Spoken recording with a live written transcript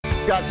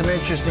got some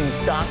interesting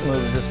stock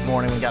moves this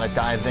morning we got to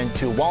dive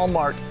into.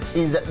 Walmart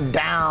is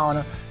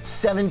down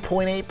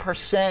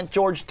 7.8%.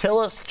 George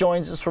Tillis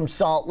joins us from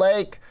Salt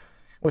Lake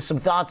with some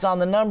thoughts on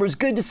the numbers.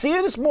 Good to see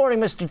you this morning,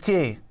 Mr.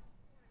 T.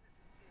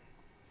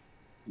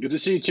 Good to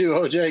see you too,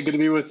 OJ. Good to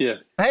be with you.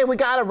 Hey, we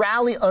got a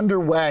rally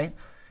underway,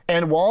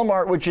 and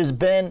Walmart, which has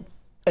been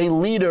a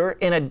leader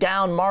in a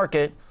down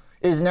market,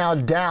 is now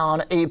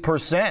down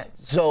 8%.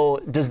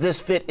 So does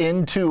this fit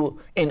into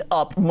an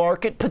up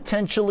market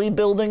potentially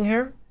building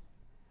here?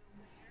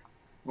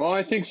 Well,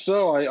 I think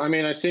so.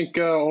 I think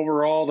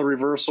overall the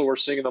reversal we're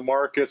seeing in the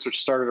markets,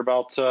 which started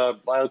about,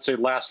 I would say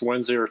last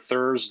Wednesday or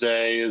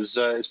Thursday, is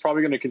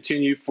probably going to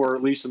continue for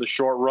at least in the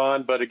short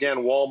run. But again,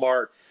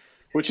 Walmart,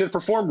 which had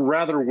performed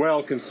rather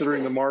well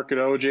considering the market,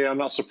 OJ, I'm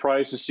not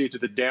surprised to see it to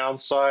the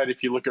downside.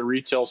 If you look at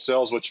retail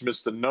sales, which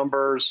missed the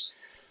numbers,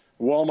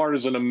 Walmart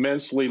is an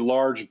immensely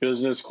large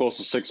business, close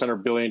to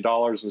 $600 billion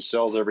in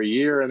sales every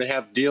year, and they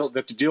have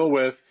to deal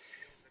with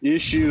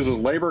issues with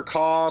labor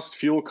costs,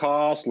 fuel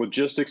costs,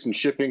 logistics and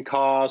shipping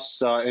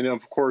costs, and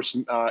of course,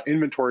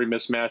 inventory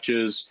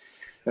mismatches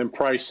and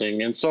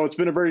pricing. And so it's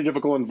been a very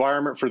difficult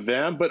environment for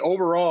them. But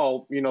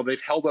overall,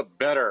 they've held up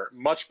better,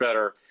 much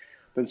better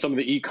than some of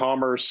the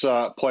e-commerce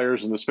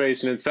players in the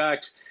space. And in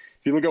fact,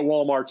 if you look at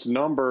Walmart's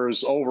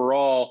numbers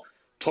overall,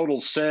 total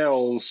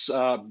sales,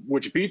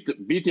 which beat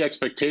the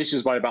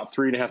expectations by about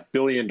 $3.5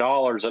 billion at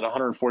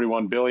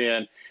 $141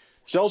 billion.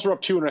 Sales were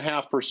up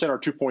 2.5% or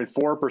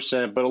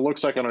 2.4%, but it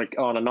looks like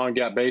on a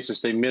non-GAAP basis,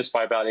 they missed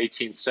by about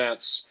 18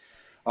 cents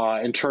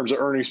in terms of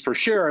earnings per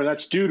share. And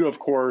that's due to, of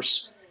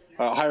course,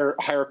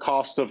 higher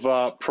cost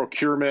of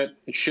procurement,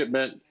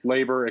 shipment,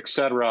 labor, et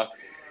cetera.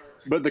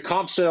 But the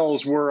comp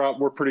sales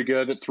were pretty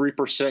good at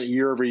 3%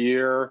 year over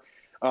year.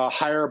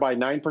 Higher by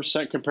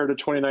 9% compared to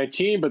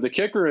 2019. But the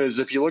kicker is,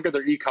 if you look at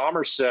their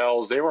e-commerce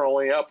sales, they were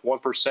only up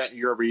 1%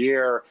 year over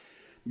year.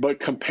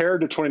 But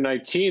compared to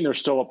 2019, they're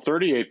still up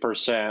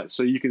 38%.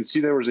 So you can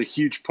see there was a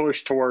huge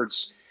push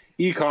towards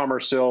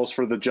e-commerce sales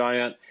for the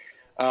giant.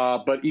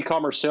 But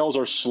e-commerce sales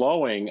are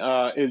slowing.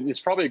 It's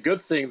probably a good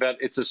thing that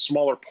it's a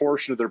smaller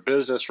portion of their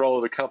business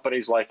relative to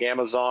companies like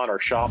Amazon or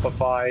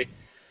Shopify.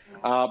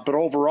 But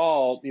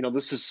overall,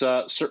 this is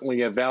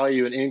certainly a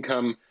value and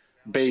income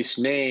based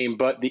name,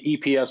 but the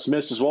EPS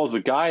miss as well as the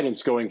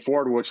guidance going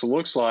forward, which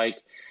looks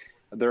like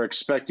they're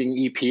expecting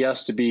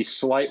EPS to be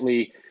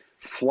slightly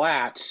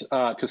flat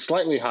to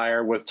slightly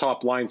higher, with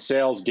top line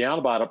sales down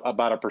about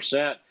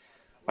 1%.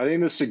 I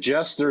think this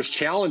suggests there's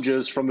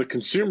challenges from the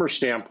consumer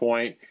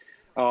standpoint,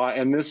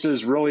 and this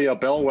is really a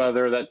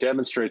bellwether that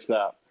demonstrates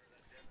that.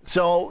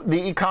 So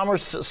the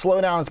e-commerce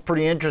slowdown is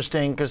pretty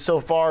interesting because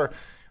so far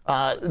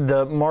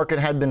the market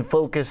had been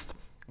focused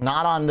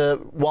not on the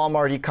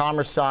Walmart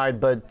e-commerce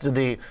side, but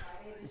the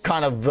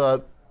kind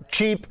of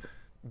cheap,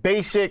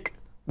 basic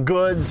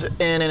goods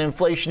in an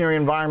inflationary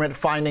environment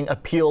finding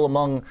appeal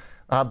among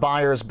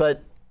buyers.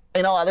 But,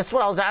 that's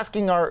what I was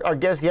asking our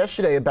guest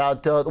yesterday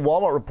about the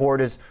Walmart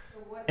report is,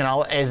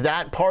 is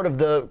that part of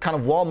the kind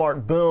of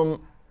Walmart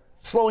boom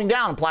slowing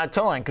down and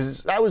plateauing?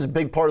 Because that was a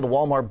big part of the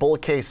Walmart bull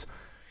case,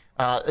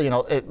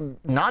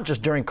 not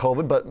just during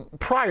COVID, but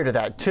prior to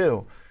that,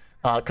 too.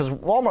 Because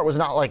Walmart was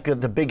not like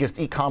the biggest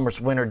e-commerce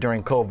winner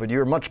during COVID. You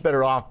were much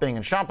better off being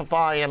in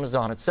Shopify,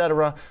 Amazon, et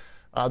cetera,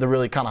 the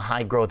really kind of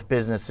high growth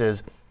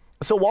businesses.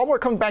 So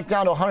Walmart coming back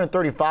down to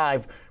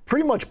 135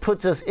 pretty much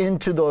puts us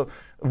into the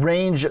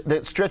range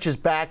that stretches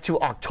back to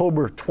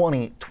October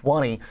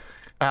 2020.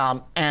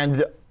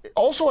 And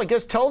also, I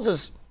guess, tells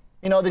us,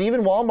 that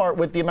even Walmart,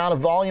 with the amount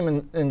of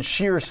volume and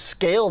sheer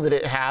scale that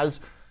it has,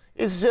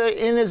 is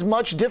in as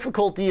much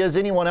difficulty as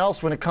anyone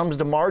else when it comes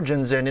to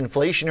margins and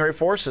inflationary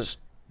forces.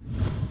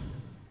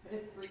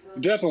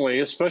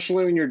 Definitely,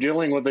 especially when you're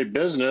dealing with a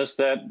business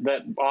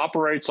that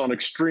operates on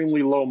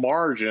extremely low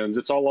margins.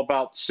 It's all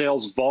about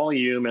sales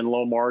volume and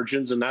low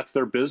margins, and that's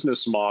their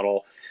business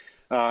model.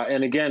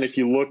 And again, if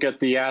you look at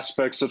the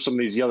aspects of some of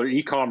these other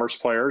e-commerce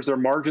players, their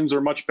margins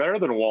are much better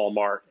than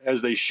Walmart,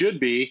 as they should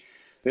be.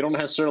 They don't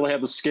necessarily have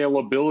the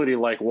scalability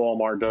like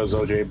Walmart does,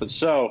 OJ. But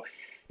so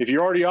if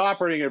you're already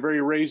operating at very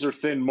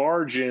razor-thin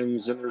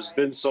margins and there's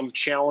been some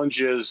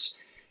challenges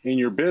in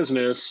your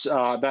business,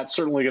 that's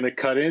certainly going to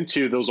cut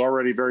into those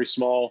already very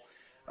small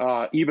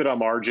EBITDA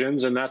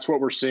margins, and that's what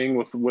we're seeing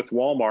with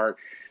Walmart.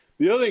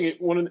 The other thing,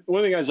 one of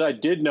the things I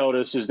did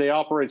notice is they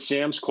operate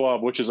Sam's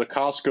Club, which is a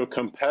Costco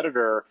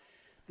competitor.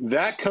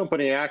 That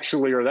company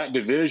actually, or that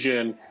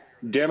division,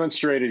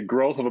 demonstrated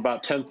growth of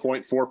about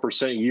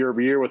 10.4% year over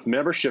year, with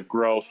membership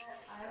growth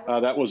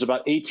that was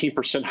about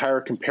 18%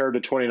 higher compared to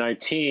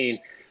 2019.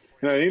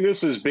 And I think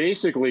this is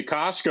basically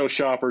Costco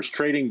shoppers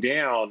trading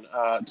down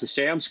to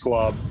Sam's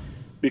Club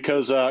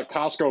because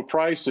Costco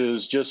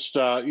prices, just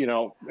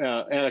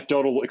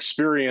anecdotal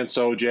experience,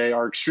 OJ,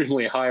 are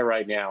extremely high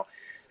right now.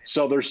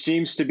 So there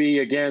seems to be,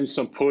 again,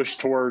 some push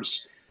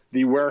towards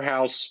the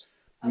warehouse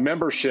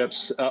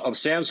memberships of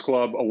Sam's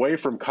Club away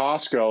from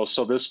Costco.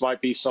 So this might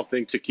be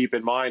something to keep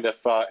in mind if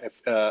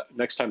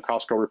next time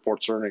Costco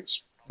reports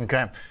earnings.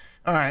 Okay.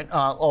 All right.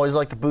 Always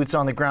like the boots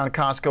on the ground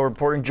Costco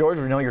reporting. George,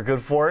 we know you're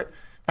good for it.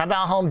 How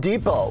about Home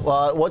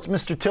Depot? What's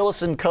Mr.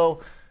 Tillis and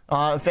Co.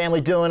 Family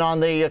doing on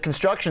the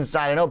construction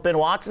side? I know Ben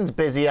Watson's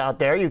busy out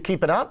there. You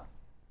keeping up?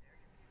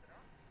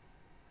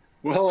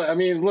 Well, I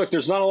mean, look,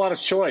 there's not a lot of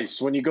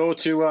choice. When you go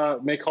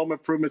to make home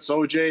improvements,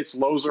 OJ, it's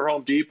Lowe's or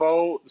Home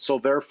Depot. So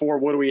therefore,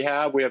 what do we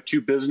have? We have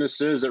two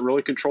businesses that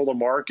really control the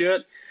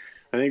market.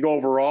 I think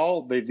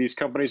overall, these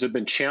companies have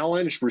been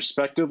challenged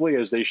respectively,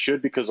 as they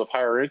should, because of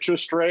higher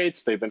interest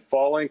rates. They've been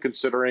falling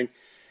considering,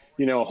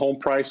 home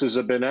prices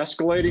have been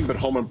escalating, but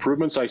home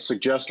improvements, I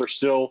suggest, are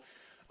still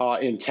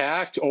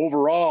intact.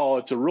 Overall,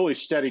 it's a really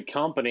steady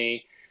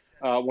company.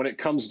 When it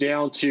comes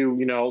down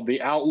to,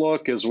 the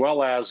outlook as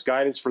well as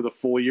guidance for the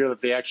full year that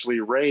they actually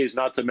raised,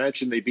 not to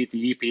mention they beat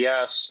the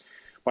EPS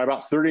by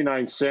about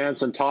 39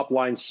 cents, and top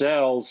line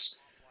sales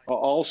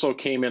also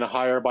came in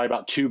higher by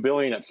about $2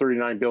 billion at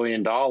 $39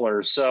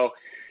 billion. So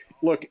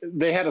look,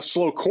 they had a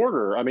slow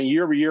quarter. I mean,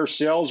 year over year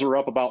sales are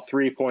up about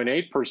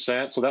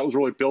 3.8%. So that was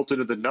really built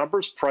into the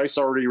numbers. Price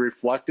already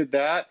reflected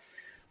that.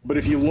 But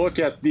if you look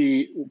at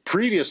the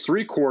previous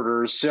three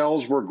quarters,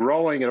 sales were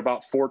growing at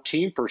about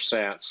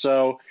 14%.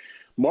 So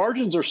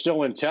margins are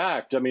still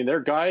intact. I mean, they're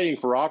guiding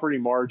for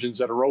operating margins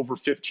that are over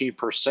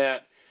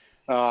 15%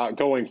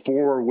 going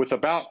forward, with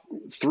about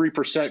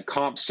 3%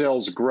 comp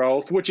sales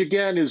growth, which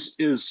again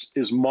is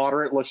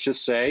moderate, let's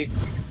just say.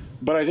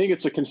 But I think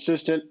it's a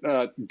consistent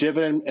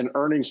dividend and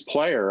earnings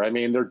player. I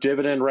mean, their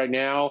dividend right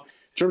now,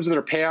 in terms of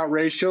their payout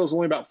ratio, is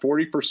only about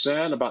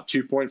 40%, about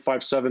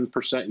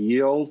 2.57%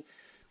 yield,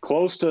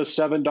 close to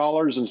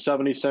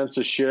 $7.70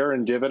 a share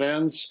in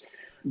dividends.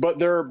 But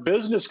their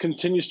business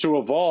continues to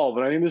evolve,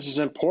 and I think this is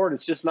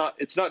important. It's not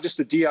just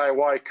the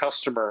DIY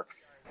customer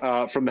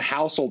from the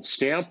household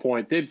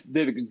standpoint.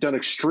 They've done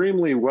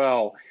extremely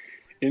well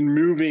in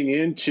moving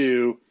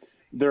into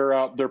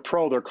their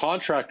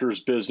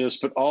contractors business,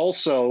 but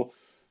also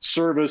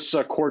service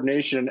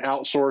coordination and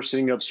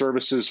outsourcing of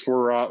services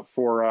for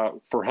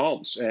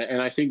homes.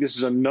 And I think this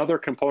is another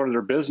component of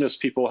their business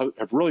people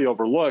have really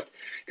overlooked,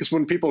 because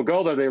when people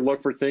go there, they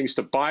look for things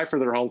to buy for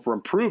their home for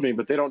improving,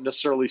 but they don't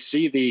necessarily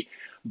see the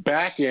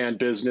back end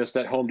business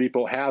that Home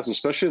Depot has,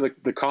 especially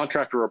the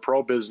contractor or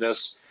pro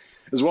business,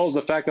 as well as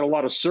the fact that a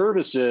lot of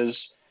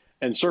services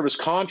and service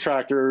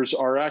contractors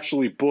are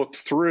actually booked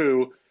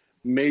through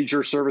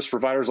major service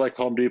providers like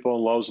Home Depot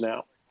and Lowe's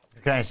now.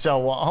 Okay,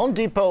 so Home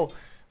Depot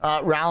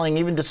rallying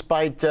even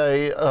despite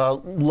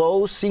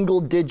low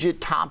single-digit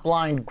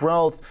top-line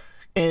growth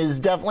is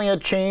definitely a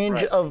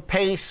change of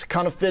pace,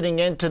 kind of fitting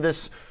into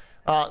this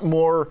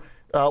more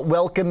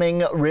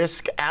welcoming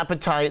risk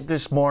appetite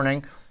this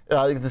morning.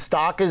 The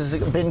stock has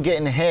been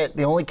getting hit.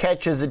 The only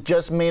catch is it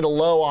just made a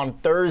low on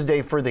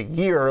Thursday for the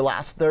year,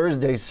 last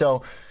Thursday.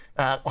 So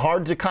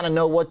hard to kind of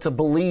know what to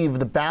believe,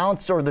 the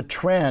bounce or the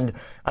trend.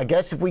 I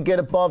guess if we get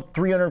above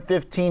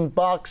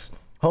 $315,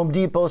 Home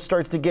Depot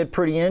starts to get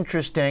pretty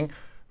interesting.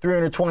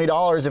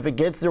 $320, if it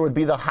gets there, would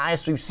be the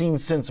highest we've seen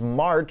since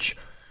March.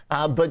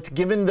 But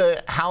given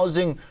the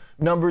housing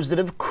numbers that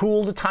have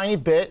cooled a tiny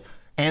bit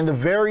and the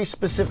very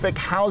specific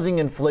housing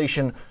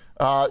inflation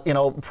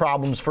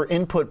problems for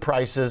input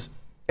prices,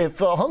 if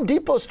Home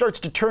Depot starts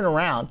to turn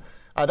around,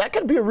 that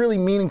could be a really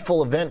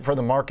meaningful event for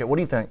the market. What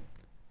do you think?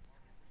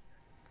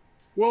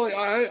 Well,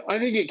 I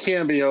think it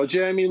can be,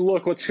 OJ. I mean,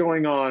 look what's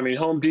going on. I mean,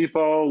 Home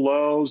Depot,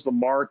 Lowe's, the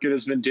market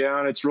has been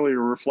down. It's really a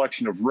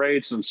reflection of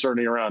rates,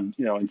 uncertainty around,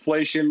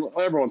 inflation.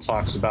 Everyone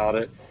talks about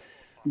it.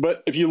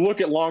 But if you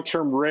look at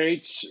long-term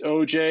rates,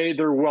 OJ,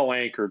 they're well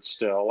anchored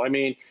still. I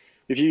mean,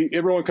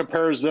 everyone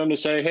compares them to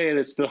say, hey,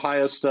 it's the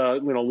highest,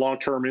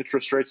 long-term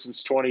interest rate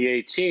since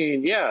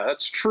 2018. Yeah,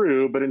 that's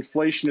true. But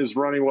inflation is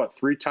running,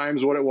 3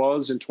 times what it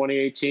was in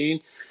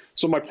 2018?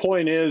 So my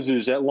point is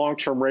that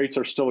long-term rates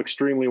are still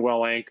extremely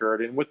well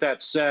anchored. And with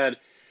that said,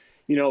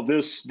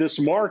 this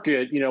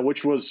market,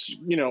 which was,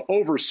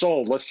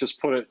 oversold, let's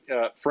just put it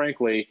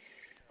frankly,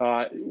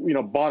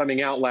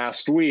 bottoming out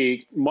last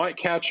week, might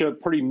catch a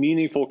pretty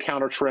meaningful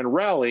counter-trend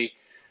rally,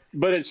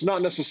 but it's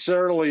not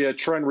necessarily a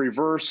trend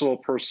reversal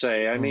per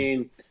se. I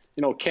mean,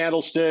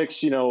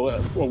 candlesticks,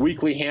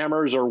 weekly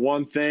hammers are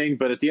one thing,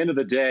 but at the end of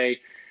the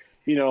day,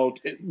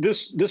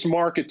 this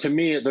market, to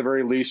me, at the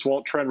very least,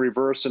 won't trend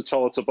reverse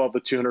until it's above the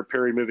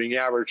 200-period moving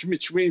average,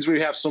 which means we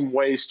have some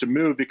ways to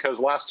move, because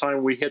last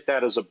time we hit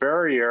that as a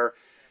barrier,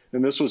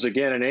 and this was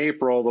again in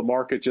April, the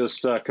market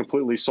just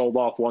completely sold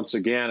off once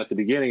again at the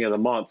beginning of the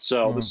month.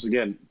 So this is,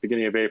 again,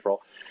 beginning of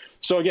April.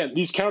 So again,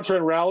 these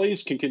counter-trend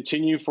rallies can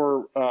continue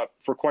for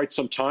quite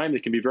some time. They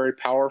can be very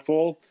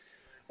powerful,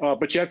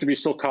 but you have to be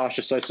still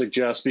cautious, I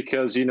suggest,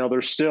 because,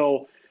 there's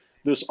still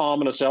this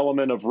ominous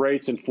element of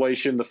rates,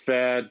 inflation, the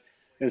Fed,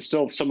 and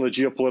still some of the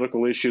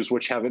geopolitical issues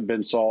which haven't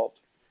been solved.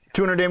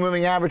 200-day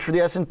moving average for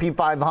the S&P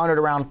 500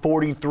 around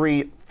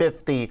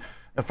 4350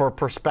 for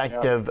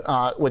perspective,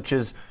 which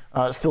is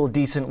still a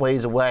decent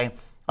ways away.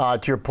 To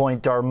your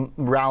point, our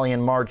rally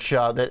in March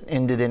that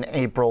ended in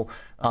April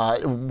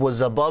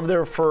was above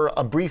there for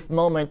a brief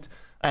moment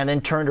and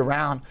then turned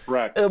around.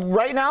 Right.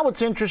 Right now,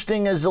 what's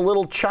interesting is a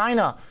little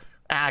China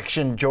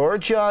action,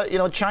 George.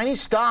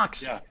 Chinese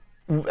stocks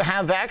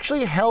have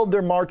actually held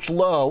their March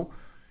low,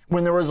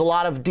 when there was a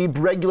lot of deep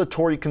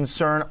regulatory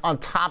concern on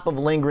top of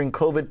lingering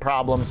COVID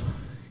problems.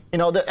 You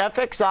know, the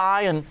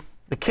FXI and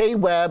the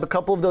KWEB, a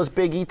couple of those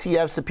big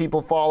ETFs that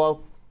people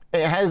follow,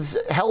 it has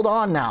held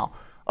on now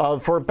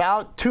for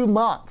about 2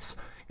 months.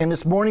 And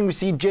this morning we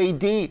see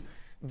JD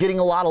getting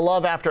a lot of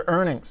love after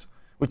earnings.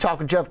 We talked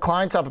with Jeff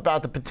Kleintop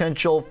about the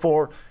potential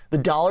for the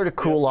dollar to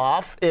cool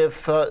off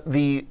if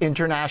the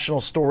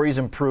international story is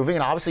improving.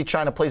 And obviously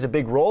China plays a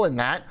big role in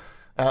that.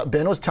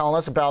 Ben was telling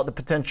us about the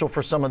potential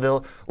for some of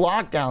the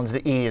lockdowns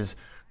to ease.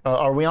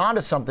 Are we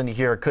onto something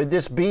here? Could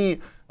this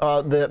be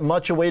the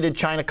much-awaited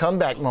China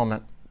comeback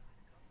moment?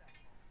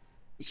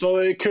 So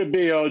it could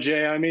be,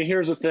 OJ. I mean,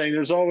 here's the thing.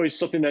 There's always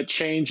something that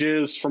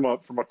changes from a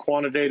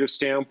quantitative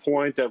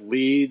standpoint that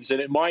leads, and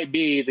it might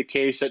be the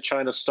case that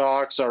China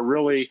stocks are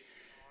really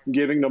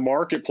giving the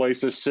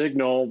marketplace a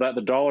signal that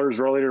the dollar is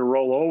ready to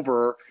roll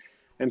over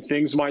and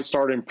things might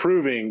start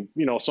improving.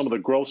 You know, some of the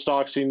growth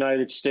stocks in the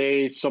United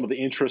States, some of the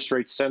interest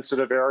rate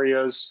sensitive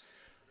areas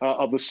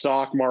of the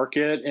stock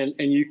market. And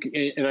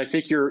I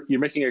think you're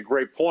making a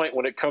great point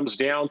when it comes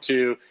down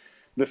to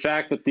the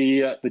fact that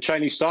the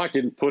Chinese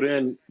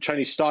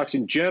stocks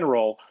in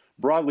general,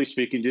 broadly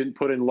speaking, didn't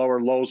put in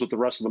lower lows with the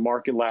rest of the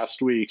market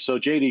last week. So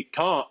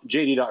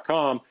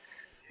JD.com,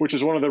 which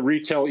is one of the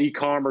retail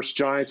e-commerce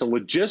giants and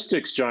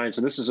logistics giants,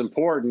 and this is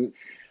important,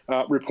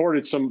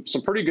 reported some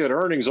pretty good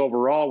earnings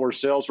overall, where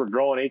sales were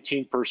growing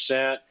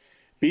 18%,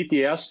 beat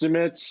the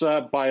estimates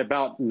by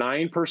about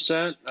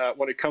 9%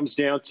 when it comes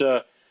down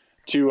to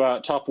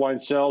top line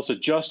sales.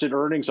 Adjusted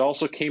earnings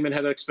also came in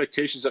ahead of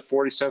expectations at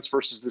 40 cents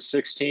versus the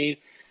 16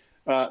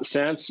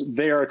 cents.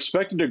 They are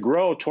expected to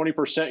grow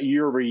 20%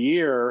 year over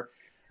year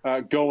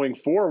going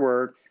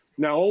forward.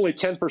 Now, only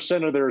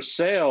 10% of their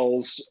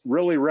sales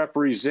really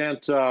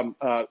represent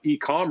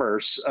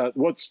e-commerce.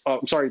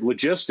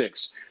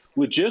 Logistics.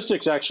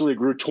 Logistics actually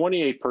grew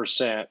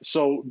 28%.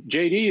 So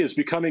JD is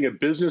becoming a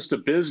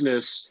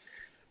business-to-business,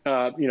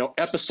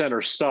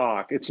 epicenter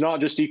stock. It's not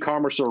just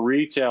e-commerce or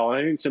retail. And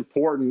I think it's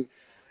important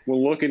when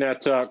looking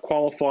at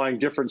qualifying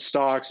different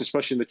stocks,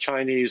 especially in the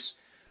Chinese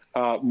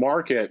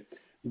market.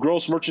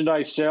 Gross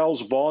merchandise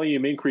sales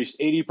volume increased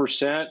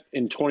 80%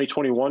 in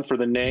 2021 for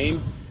the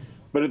name.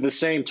 But at the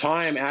same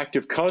time,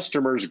 active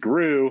customers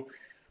grew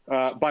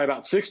by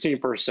about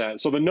 16%.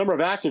 So the number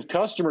of active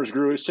customers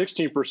grew at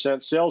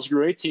 16%, sales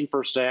grew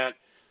 18%.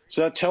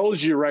 So that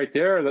tells you right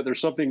there that there's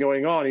something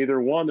going on. Either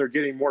one, they're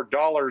getting more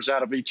dollars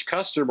out of each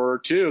customer, or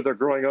two, they're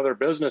growing other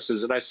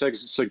businesses. And I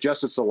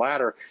suggest it's the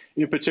latter,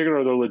 in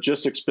particular the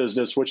logistics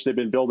business, which they've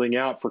been building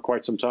out for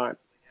quite some time.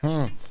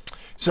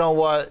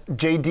 So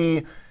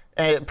JD,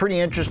 pretty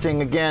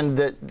interesting again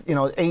that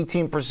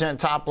 18%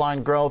 top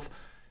line growth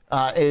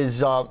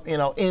is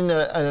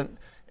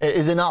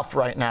enough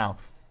right now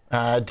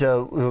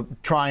to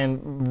try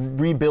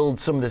and rebuild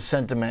some of the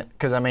sentiment.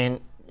 Because I mean,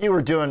 there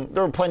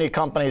were plenty of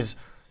companies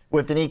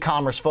with an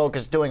e-commerce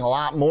focus doing a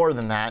lot more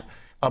than that.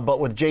 But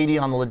with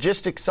JD on the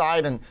logistics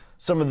side and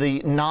some of the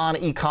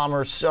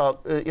non-e-commerce,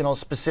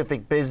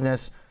 specific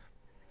business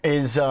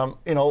is,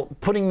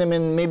 putting them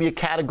in maybe a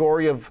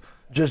category of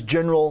just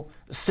general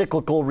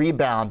cyclical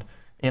rebound.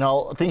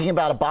 Thinking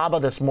about Ababa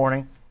this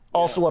morning,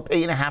 also up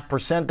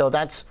 8.5%, though.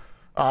 That's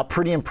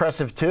pretty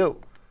impressive,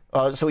 too.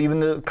 So even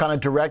the kind of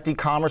direct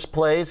e-commerce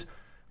plays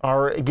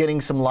are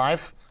getting some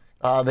life.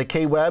 The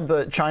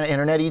KWEB, China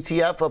Internet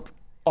ETF, up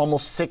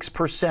almost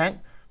 6%.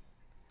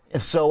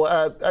 And so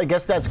I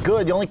guess that's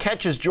good. The only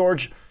catch is,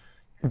 George,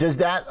 does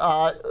that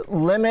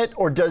limit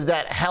or does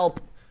that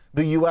help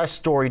the U.S.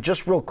 story?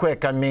 Just real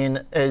quick, I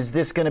mean, is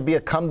this going to be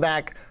a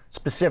comeback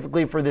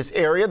specifically for this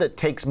area that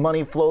takes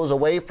money flows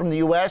away from the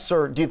U.S.,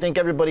 or do you think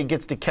everybody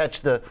gets to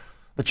catch the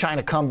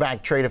China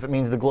comeback trade if it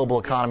means the global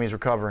economy is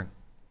recovering?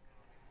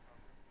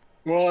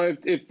 Well,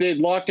 if the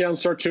lockdowns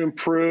start to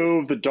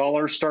improve, the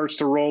dollar starts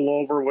to roll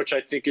over, which I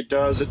think it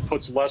does. It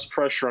puts less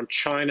pressure on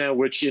China,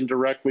 which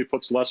indirectly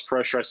puts less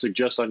pressure, I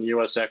suggest, on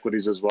U.S.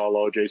 equities as well,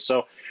 OJ.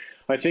 So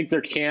I think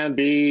there can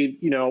be,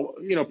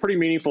 pretty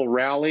meaningful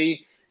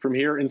rally from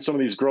here in some of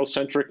these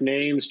growth-centric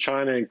names,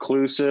 China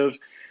inclusive,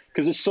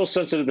 because it's so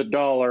sensitive to the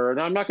dollar. And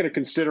I'm not going to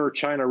consider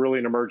China really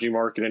an emerging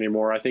market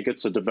anymore. I think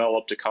it's a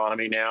developed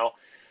economy now.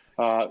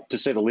 To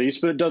say the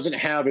least, but it doesn't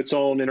have its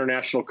own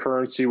international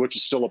currency, which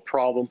is still a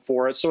problem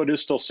for it. So it is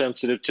still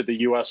sensitive to the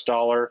U.S.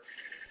 dollar.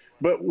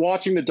 But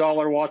watching the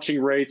dollar, watching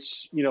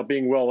rates,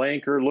 being well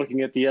anchored,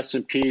 looking at the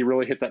S&P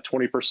really hit that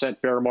 20%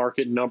 bear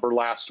market number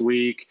last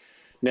week.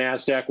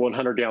 NASDAQ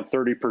 100 down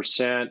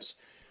 30%.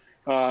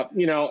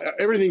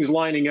 Everything's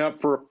lining up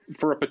for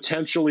a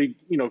potentially,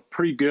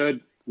 pretty good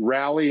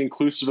rally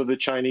inclusive of the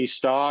Chinese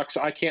stocks.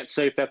 I can't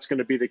say if that's going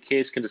to be the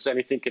case because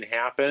anything can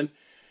happen.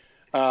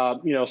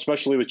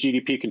 Especially with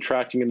GDP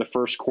contracting in the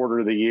first quarter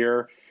of the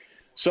year.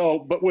 So,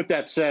 but with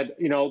that said,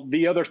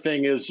 the other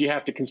thing is you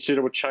have to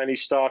consider with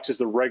Chinese stocks is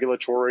the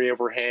regulatory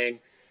overhang.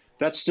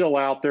 That's still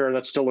out there.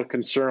 That's still a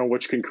concern,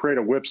 which can create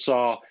a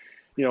whipsaw,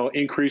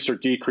 increase or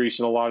decrease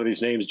in a lot of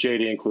these names,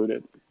 JD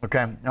included.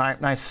 Okay. All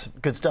right. Nice.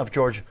 Good stuff,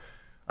 George.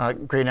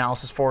 Great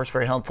analysis for us.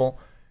 Very helpful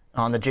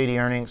on the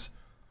JD earnings.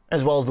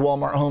 as well as the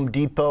Walmart Home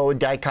Depot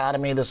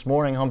dichotomy this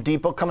morning. Home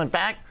Depot coming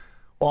back.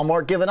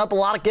 Walmart giving up a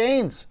lot of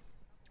gains.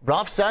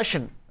 Rough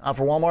session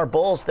for Walmart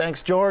bulls.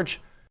 Thanks,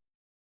 George.